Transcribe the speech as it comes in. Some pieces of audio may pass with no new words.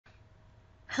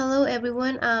Hello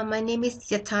everyone, my name is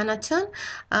Yatanatan.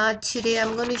 Today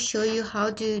I'm going to show you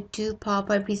how to do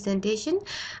PowerPoint presentation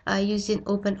using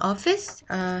OpenOffice.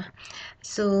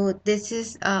 So this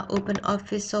is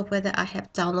OpenOffice software that I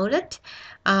have downloaded.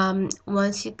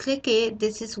 Once you click it,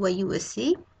 this is what you will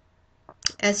see.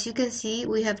 As you can see,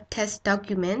 we have test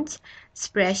document,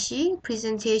 spreadsheet,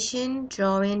 presentation,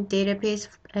 drawing, database,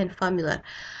 and formula.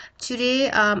 Today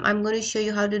I'm going to show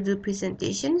you how to do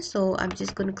presentation, so I'm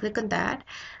just going to click on that,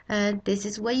 and this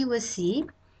is what you will see.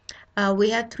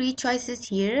 We have three choices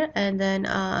here, and then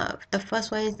the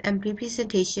first one is empty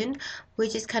presentation,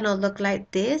 which is kind of look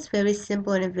like this, very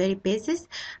simple and very basic,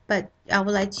 but I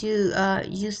would like to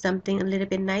use something a little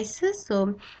bit nicer,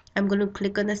 so I'm going to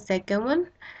click on the second one.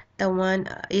 The one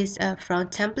is from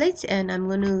templates, and I'm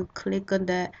going to click on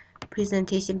the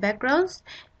presentation backgrounds,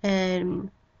 and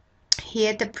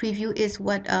here the preview is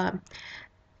what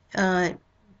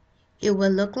it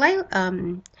will look like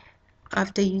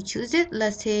after you choose it.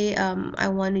 Let's say I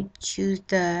want to choose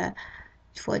the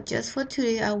for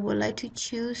today I would like to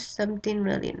choose something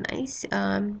really nice.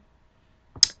 How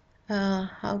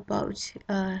about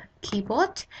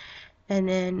keyboard, and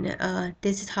then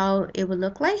this is how it will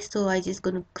look like. So I just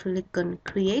gonna click on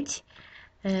create,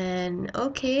 and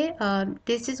okay,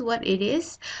 this is what it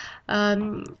is.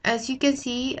 As you can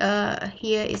see,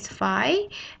 here is file.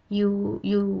 You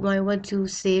might want to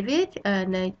save it,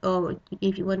 and then, or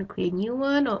if you want to create a new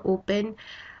one, or open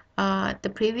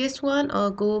the previous one, or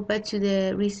go back to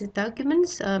the recent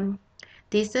documents.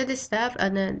 These are the stuff,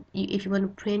 and then if you want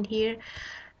to print here,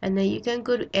 and then you can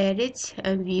go to edit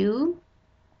and view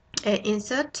and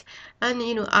insert, and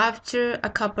after a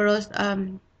couple of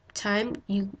time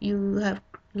you have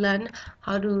learned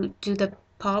how to do the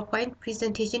PowerPoint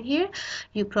presentation here.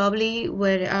 You probably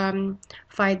will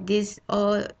find this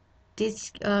or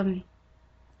this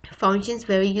functions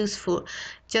very useful.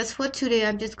 Just for today,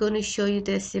 I'm just going to show you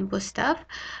the simple stuff.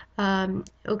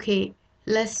 Okay,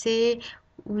 let's say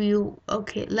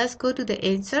let's go to the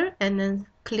insert and then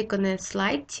click on the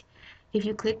slide. If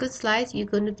you click on slides, you're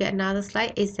going to get another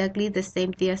slide exactly the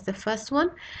same thing as the first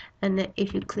one, and then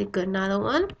if you click another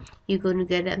one, you're going to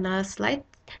get another slide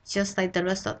just like the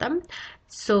rest of them.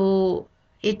 So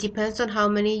it depends on how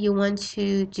many you want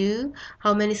to do,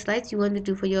 how many slides you want to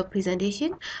do for your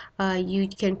presentation. You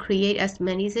can create as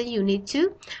many as you need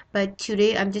to, but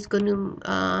today I'm just going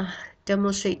to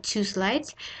demonstrate 2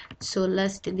 slides. So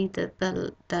let's delete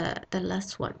the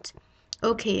last one.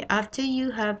 Okay, after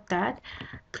you have that,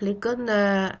 click on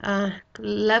the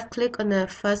left click on the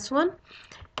first one,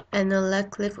 and then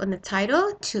left click on the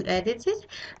title to edit it.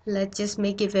 Let's just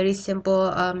make it very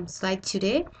simple slide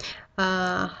today.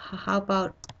 How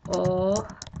about all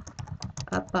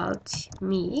about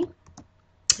me,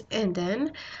 and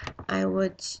then I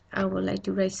would like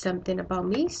to write something about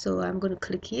me, so I'm going to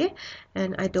click here,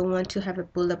 and I don't want to have a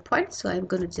bullet point, so I'm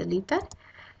going to delete that.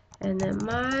 And then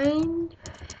my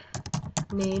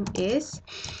name is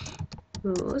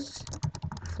Rose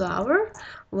Flower.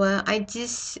 Well, I'm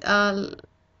just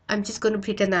going to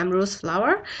pretend I'm Rose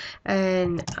Flower,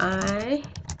 and I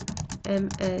am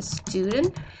a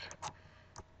student.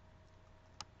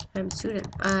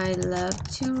 I love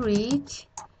to read,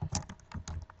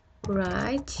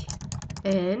 write,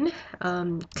 and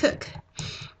cook.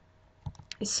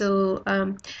 So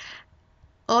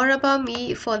all about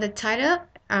me for the title.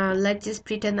 Let's just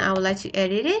pretend I would like to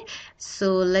edit it.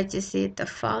 So let's just say the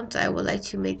font, I would like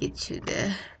to make it to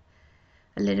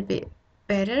a little bit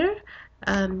better,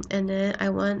 and then I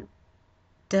want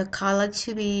the color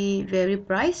to be very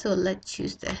bright, so let's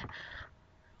choose the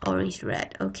orange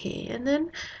red. Okay, and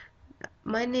then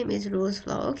my name is Rose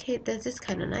Flower. Okay, this is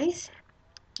kind of nice.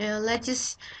 Let's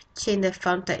just change the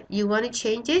font type. You want to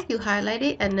change it, you highlight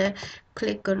it, and then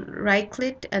click on right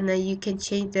click, and then you can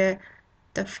change the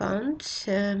font.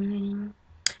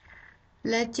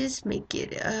 Let's just make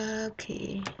it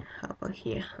okay, how about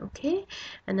here? Okay,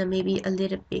 and then maybe a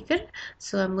little bigger,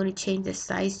 so I'm going to change the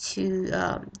size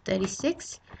to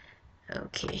 36.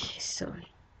 Okay, so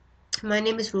my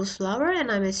name is Rose Flower,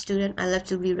 and I'm a student. I love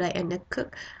to rewrite and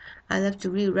cook. I love to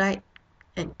rewrite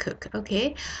and cook.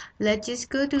 Okay, let's just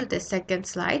go to the second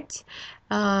slide.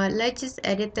 Let's just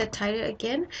edit the title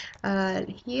again.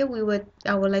 Here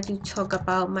I would like to talk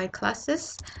about my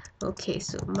classes. Okay,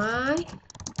 so my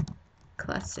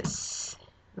classes.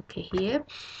 Okay, here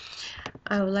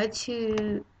I would like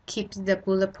to keep the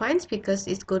bullet points because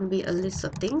it's going to be a list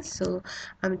of things. So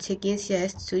I'm taking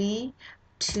CS3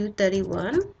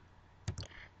 231.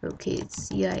 Okay, it's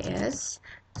CIS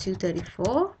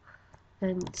 234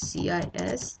 and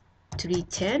CIS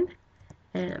 310,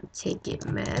 and I'm taking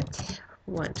math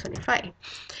 125.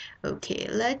 Okay,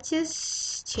 let's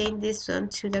just change this one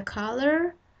to the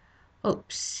color.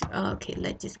 Oops. Okay,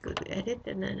 let's just go to edit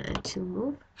and then to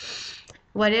move.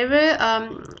 Whatever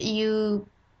you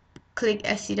click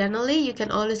accidentally, you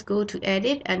can always go to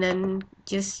edit and then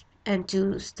just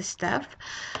undo the stuff.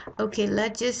 Okay,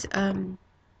 let's just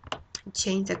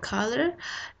change the color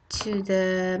to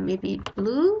the maybe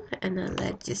blue, and then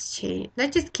let's just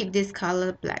keep this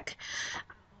color black.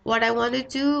 What I want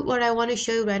to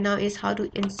show you right now is how to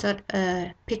insert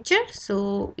a picture.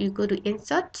 So you go to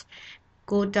insert,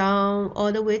 go down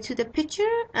all the way to the picture,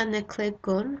 and then click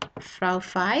on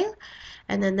file,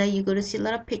 and then you go to see a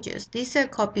lot of pictures. These are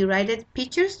copyrighted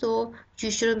pictures, so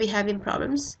you shouldn't be having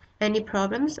any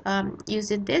problems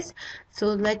using this. So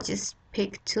let's just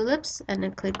pick tulips and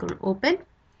then click on open.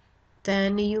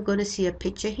 Then you're going to see a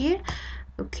picture here.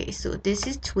 Okay, so this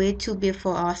is way too big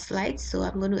for our slides, so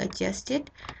I'm going to adjust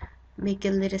it, make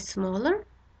it a little smaller,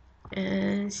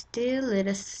 and still a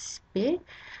little big.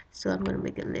 So I'm going to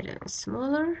make it a little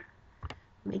smaller,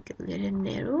 make it a little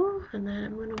narrow, and then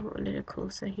I'm going to go a little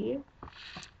closer here.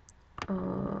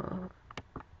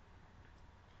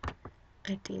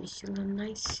 I think it should look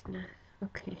nice now.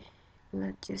 Okay,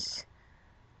 let's just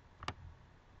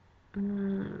I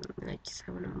want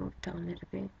to move down a little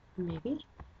bit maybe,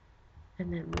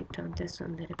 and then move down this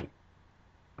one a little bit,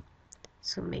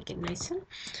 so make it nicer.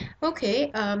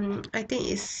 Okay, I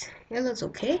think it looks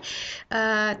okay.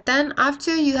 Then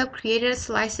after you have created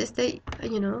slices that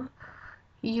you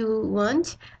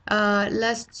want,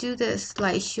 let's do the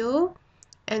slideshow,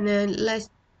 and then let's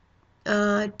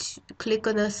click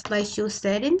on the slideshow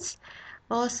settings,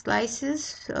 all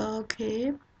slices.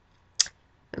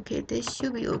 Okay, this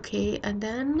should be okay. And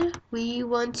then we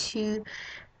want to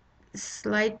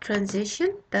slide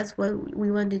transition. That's what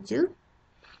we want to do.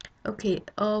 Okay,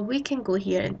 we can go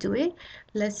here and do it.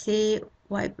 Let's say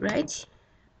wipe right.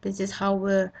 This is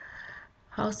how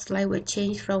slide will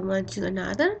change from one to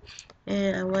another,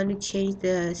 and I want to change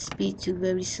the speed to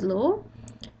very slow,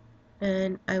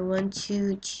 and I want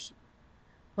to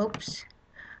oops,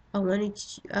 I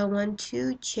want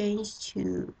to change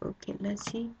to, okay, let's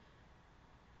see,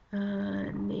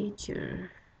 nature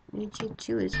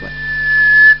 2 is what.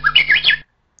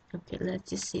 Okay, let's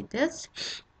just see this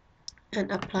and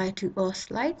apply to all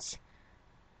slides.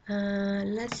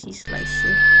 Let's see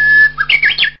slideshow.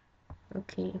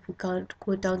 Okay, if we go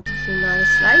down to another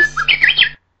slice.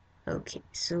 Okay,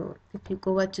 so if you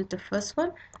go to the first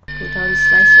one, go down to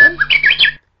slice 1.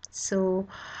 So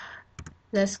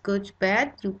let's go to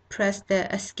bed. You press the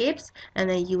escapes, and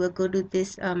then you will go to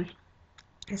this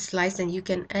slice, and you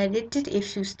can edit it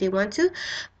if you still want to.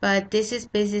 But this is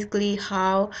basically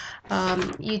how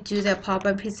you do the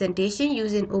PowerPoint presentation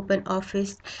using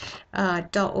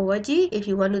OpenOffice.org. If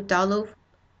you want to download,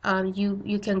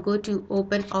 you can go to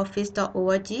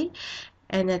OpenOffice.org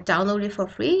and download it for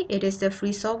free. It is the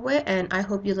free software, and I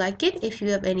hope you like it. If you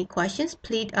have any questions,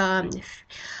 please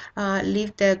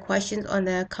leave the questions on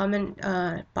the comment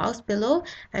box below,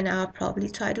 and I'll probably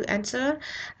try to answer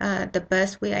the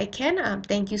best way I can.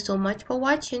 Thank you so much for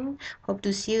watching. Hope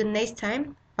to see you next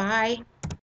time. Bye.